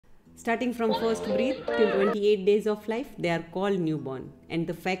Starting from first breath till 28 days of life, they are called newborn. And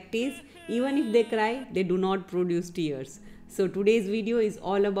the fact is, even if they cry, they do not produce tears. So today's video is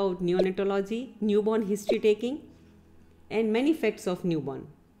all about neonatology, newborn history taking, and many facts of newborn.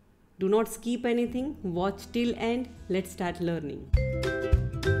 Do not skip anything, watch till end, let's start learning.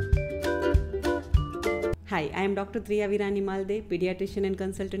 Hi, I am Dr. Triya pediatrician and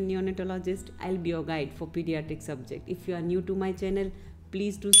consultant neonatologist. I'll be your guide for pediatric subject. If you are new to my channel,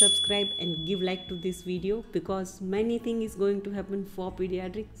 please do subscribe and give like to this video because many things is going to happen for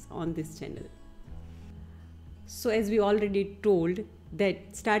pediatrics on this channel. So as we already told that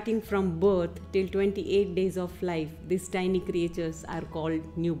starting from birth till 28 days of life, these tiny creatures are called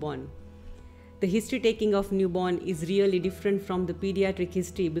newborn. The history taking of newborn is really different from the pediatric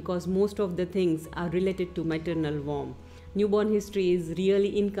history because most of the things are related to maternal womb. Newborn history is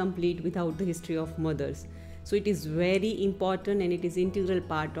really incomplete without the history of mothers. So it is very important and it is integral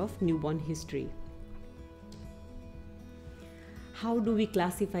part of newborn history. How do we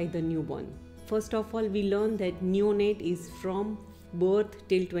classify the newborn? First of all, we learn that neonate is from birth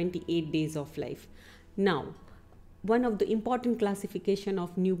till 28 days of life. Now, one of the important classification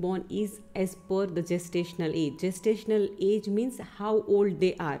of newborn is as per the gestational age. Gestational age means how old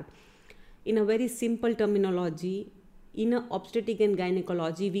they are. In a very simple terminology, in obstetric and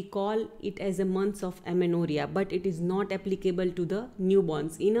gynecology, we call it as a months of amenorrhea, but it is not applicable to the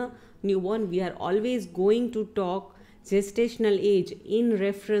newborns. In a newborn, we are always going to talk gestational age in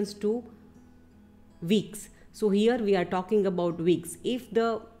reference to weeks. So here we are talking about weeks. If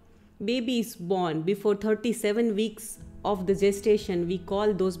the baby is born before 37 weeks of the gestation, we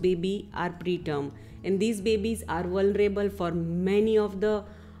call those baby are preterm, and these babies are vulnerable for many of the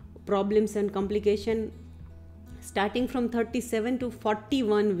problems and complications. Starting from 37 to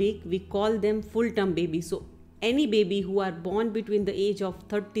 41 week, we call them full-term babies. So any baby who are born between the age of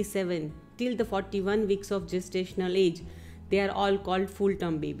 37 till the 41 weeks of gestational age, they are all called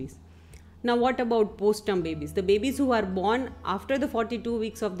full-term babies. Now what about post-term babies? The babies who are born after the 42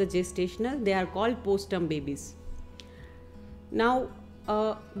 weeks of the gestational, they are called post-term babies. Now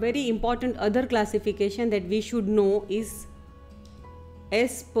a very important other classification that we should know is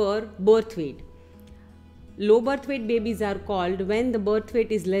as per birth weight. Low birth weight babies are called when the birth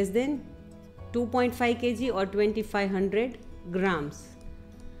weight is less than 2.5 kg or 2500 grams.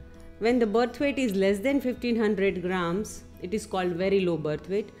 When the birth weight is less than 1500 grams, it is called very low birth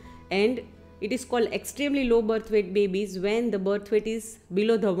weight, and it is called extremely low birth weight babies when the birth weight is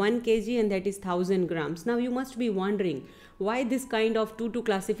below the 1 kg and that is 1000 grams. Now you must be wondering why this kind of two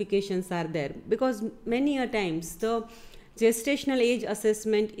classifications are there, because many a times the gestational age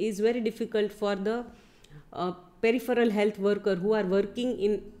assessment is very difficult for the peripheral health worker who are working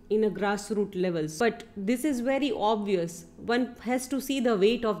in a grassroots levels. But this is very obvious. One has to see the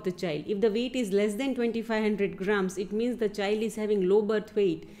weight of the child. If the weight is less than 2500 grams, it means the child is having low birth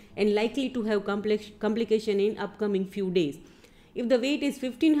weight and likely to have complication in upcoming few days. If the weight is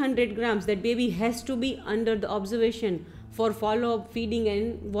 1500 grams, that baby has to be under the observation for follow-up feeding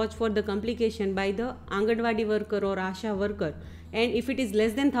and watch for the complication by the Anganwadi worker or Asha worker. And if it is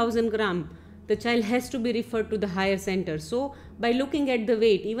less than 1000 grams, the child has to be referred to the higher center. So by looking at the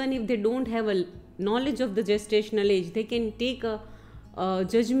weight, even if they don't have a knowledge of the gestational age, they can take a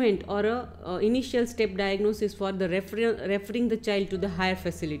judgment or a initial step diagnosis for the referring the child to the higher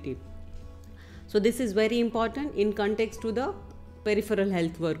facility. So this is very important in context to the peripheral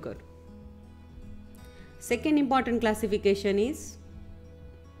health worker. Second important classification is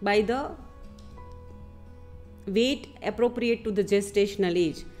by the weight appropriate to the gestational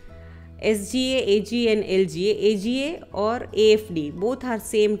age. SGA, AGA and LGA. AGA or AFD, both are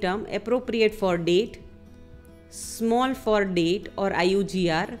same term, appropriate for date, small for date or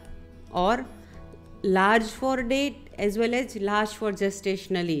IUGR, or large for date as well as large for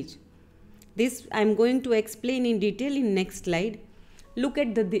gestational age. This I am going to explain in detail in next slide. Look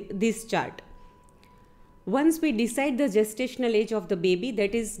at this chart. Once we decide the gestational age of the baby,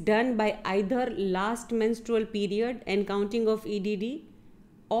 that is done by either last menstrual period and counting of EDD,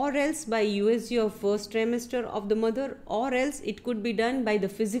 or else by USG of first trimester of the mother, or else it could be done by the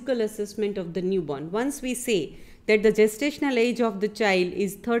physical assessment of the newborn. Once we say that the gestational age of the child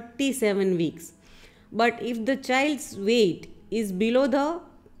is 37 weeks, but if the child's weight is below the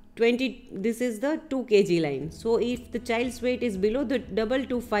 20, this is the 2 kg line. So if the child's weight is below the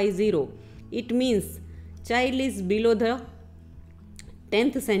 2250, it means child is below the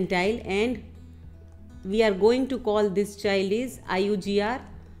 10th centile, and we are going to call this child is IUGR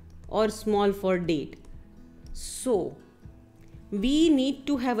or small for date. So we need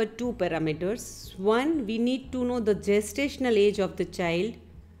to have two parameters. One, we need to know the gestational age of the child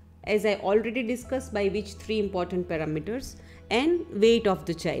as I already discussed, by which 3 important parameters, and weight of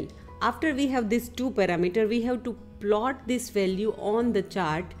the child. After we have these 2 parameters, we have to plot this value on the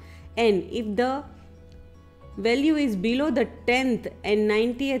chart, and if the value is below the 10th and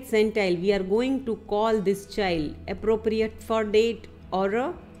 90th centile, we are going to call this child appropriate for date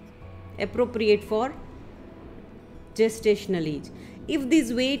or appropriate for gestational age. If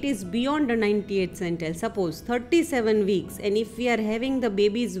this weight is beyond the 90th centile, suppose 37 weeks, and if we are having the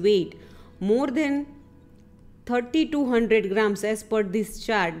baby's weight more than 3200 grams as per this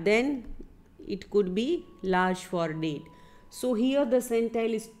chart, then it could be large for date. So here the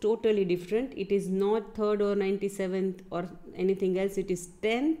centile is totally different. It is not 3rd or 97th or anything else. It is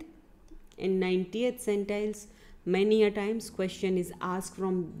 10th and 90th centiles. Many a times question is asked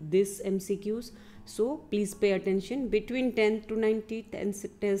from this MCQs. So please pay attention. Between 10th to 90th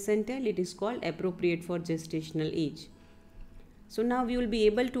centile, it is called appropriate for gestational age. So now we will be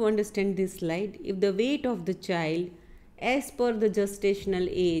able to understand this slide. If the weight of the child as per the gestational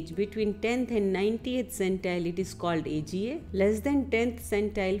age between 10th and 90th centile, it is called AGA. Less than 10th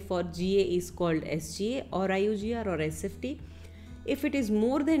centile for GA is called SGA or IUGR or SFT. If it is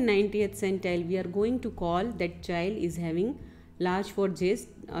more than 90th centile, we are going to call that child is having large for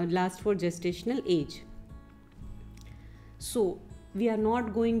gestational age. So we are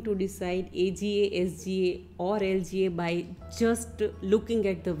not going to decide AGA, SGA or LGA by just looking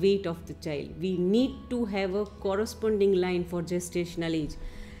at the weight of the child. We need to have a corresponding line for gestational age.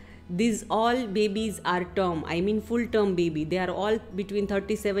 These all babies are term, I mean full term baby. They are all between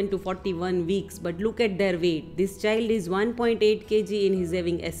 37 to 41 weeks, but look at their weight. This child is 1.8 kg and he is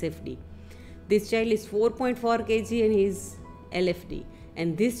having SFD. This child is 4.4 kg and he is LFD.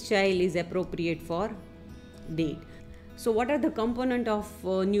 And this child is appropriate for date. So what are the component of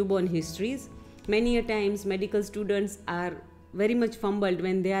newborn histories? Many a times medical students are very much fumbled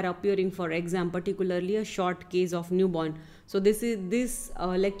when they are appearing for exam, particularly a short case of newborn. So this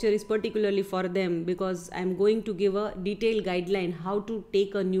lecture is particularly for them, because I am going to give a detailed guideline how to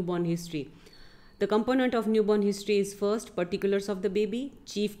take a newborn history. The component of newborn history is first particulars of the baby,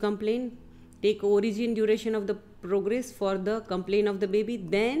 chief complaint, take origin, duration of the progress for the complaint of the baby.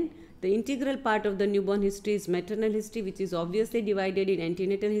 Then the integral part of the newborn history is maternal history, which is obviously divided in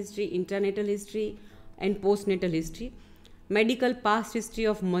antenatal history, intranatal history and postnatal history. Medical past history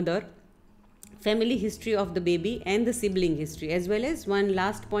of mother, family history of the baby and the sibling history, as well as one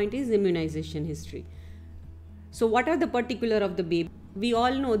last point is immunization history. So what are the particulars of the baby? We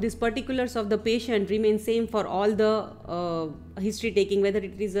all know these particulars of the patient remain same for all the history taking, whether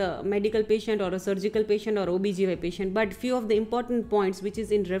it is a medical patient or a surgical patient or OBGY patient, but few of the important points which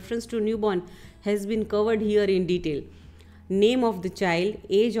is in reference to newborn has been covered here in detail. Name of the child,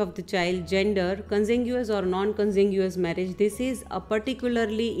 age of the child, gender, consanguineous or non-consanguineous marriage. This is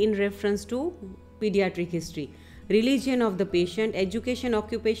particularly in reference to pediatric history. Religion of the patient, education,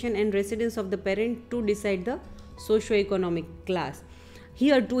 occupation and residence of the parent to decide the socio-economic class.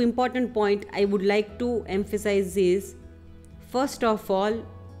 Here 2 important points I would like to emphasize is, first of all,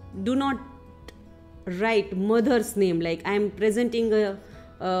 do not write mother's name like I am presenting a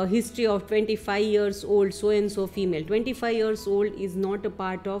history of 25 years old so and so female. 25 years old is not a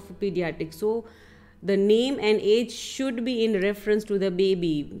part of pediatrics. So the name and age should be in reference to the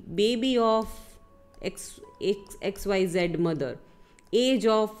baby of XYZ mother, age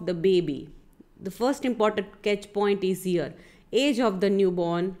of the baby. The first important catch point is here. Age of the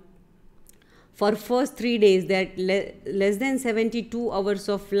newborn for first 3 days, that less than 72 hours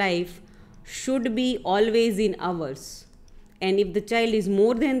of life should be always in hours. And if the child is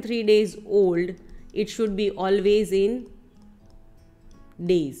more than 3 days old, it should be always in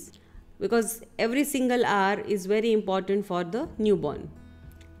days, because every single hour is very important for the newborn.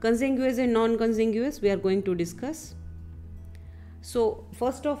 Consanguineous and non-consanguineous we are going to discuss. So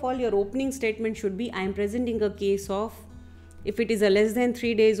first of all, your opening statement should be, I am presenting a case of, if it is a less than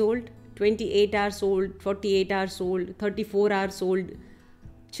 3 days old, 28 hours old, 48 hours old, 34 hours old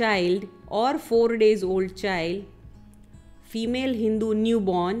child or 4 days old child, female Hindu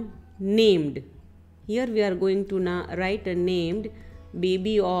newborn, named. Here we are going to now write a named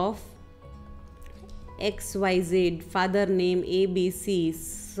baby of XYZ, father name ABC,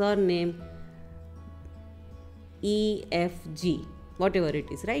 surname EFG, whatever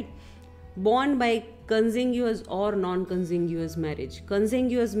it is, right? Born by consanguineous or non-consanguineous marriage.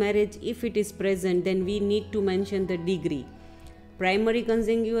 Consanguineous marriage, if it is present, then we need to mention the degree. Primary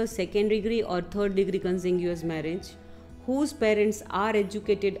consanguineous, second degree or third degree consanguineous marriage, whose parents are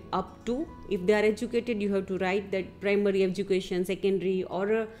educated up to, if they are educated, you have to write that primary education, secondary,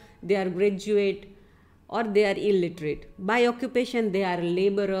 or they are graduate, or they are illiterate. By occupation they are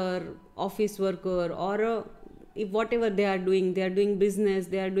laborer, office worker, or if whatever they are doing business,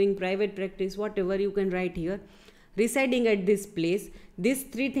 they are doing private practice, whatever you can write here. Residing at this place. These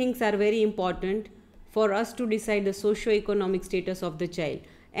three things are very important for us to decide the socio-economic status of the child,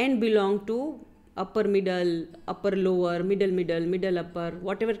 and belong to upper middle, upper lower, middle upper,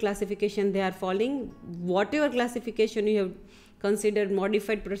 whatever classification they are following, whatever classification you have considered,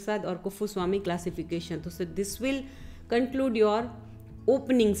 modified Prasad or Kufuswamy classification. So this will conclude your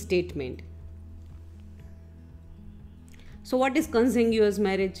opening statement. So what is consanguineous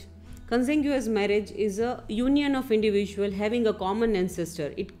marriage? Consanguineous marriage is a union of individuals having a common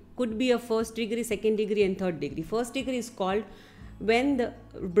ancestor. It could be a first degree, second degree and third degree. First degree is called when the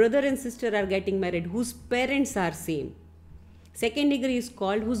brother and sister are getting married whose parents are same. Second degree is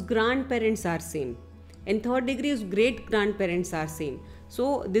called whose grandparents are same. And third degree is great grandparents are same.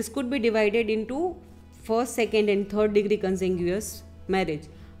 So this could be divided into first, second and third degree consanguineous marriage.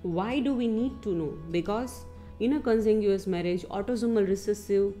 Why do we need to know? Because in a consanguineous marriage, autosomal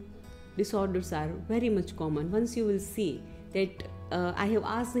recessive disorders are very much common. Once you will see that I have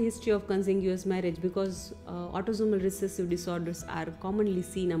asked the history of consanguineous marriage because autosomal recessive disorders are commonly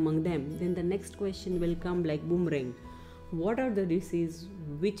seen among them. Then the next question will come like boomerang. What are the diseases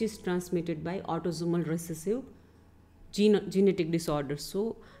which is transmitted by autosomal recessive genetic disorders?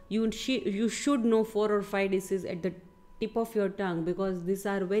 So you should know 4 or 5 diseases at the tip of your tongue, because these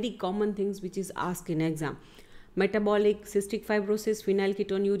are very common things which is asked in exam. Metabolic, cystic fibrosis,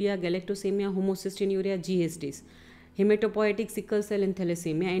 phenylketonuria, galactosemia, homocystinuria, GSDs. Hematopoietic sickle cell and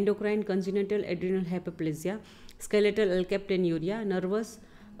thalassemia, endocrine congenital adrenal hyperplasia, skeletal alkaptonuria, nervous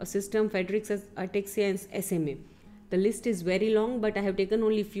system, Friedreich's ataxia and SMA. The list is very long, but I have taken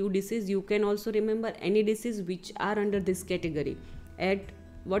only few diseases. You can also remember any disease which are under this category. Add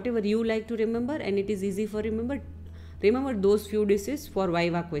whatever you like to remember, and it is easy for remember those few diseases for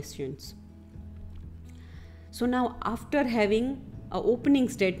Viva questions. So now after having an opening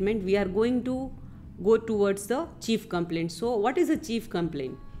statement, we are going to go towards the chief complaint. So what is a chief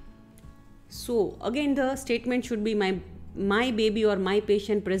complaint? So again the statement should be my baby or my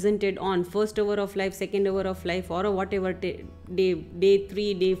patient presented on first hour of life, second hour of life, or whatever day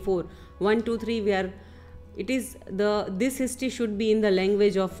 3, day 4, 1, 2, 3, where it is this history should be in the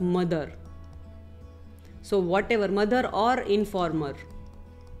language of mother. So whatever, mother or informer.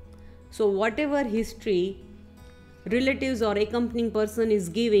 So whatever history relatives or accompanying person is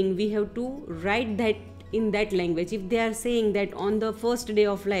giving, we have to write that in that language. If they are saying that on the first day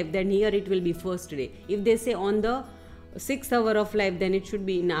of life, then here it will be first day. If they say on the 6th hour of life, then it should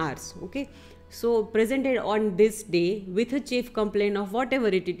be in hours. Okay, so presented on this day with a chief complaint of whatever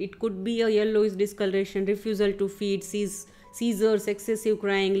it is. It could be a yellowish discoloration, refusal to feed, seizures, excessive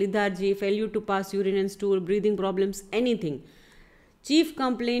crying, lethargy, failure to pass urine and stool, breathing problems, anything. Chief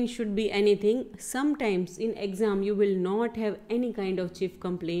complaint should be anything. Sometimes in exam you will not have any kind of chief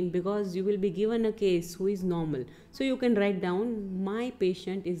complaint because you will be given a case who is normal. So you can write down, my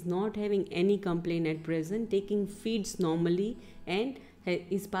patient is not having any complaint at present, taking feeds normally and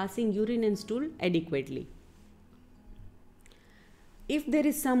is passing urine and stool adequately. If there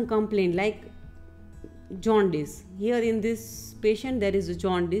is some complaint like jaundice, here in this patient there is a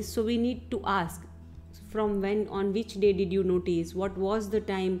jaundice, so we need to ask, from when, on which day did you notice, what was the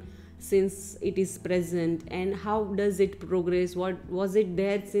time since it is present, and how does it progress, what was it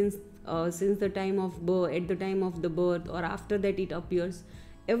there since the time of birth, at the time of the birth, or after that it appears.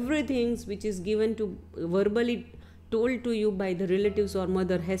 Everything which is given to verbally told to you by the relatives or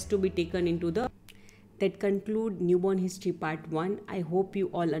mother has to be taken into the. That conclude newborn history part 1. I hope you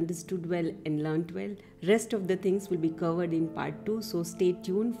all understood well and learnt well. Rest of the things will be covered in part 2, so stay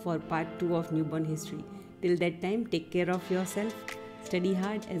tuned for part 2 of newborn history. Till that time, take care of yourself, study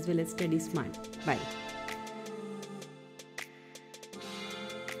hard as well as study smart. Bye.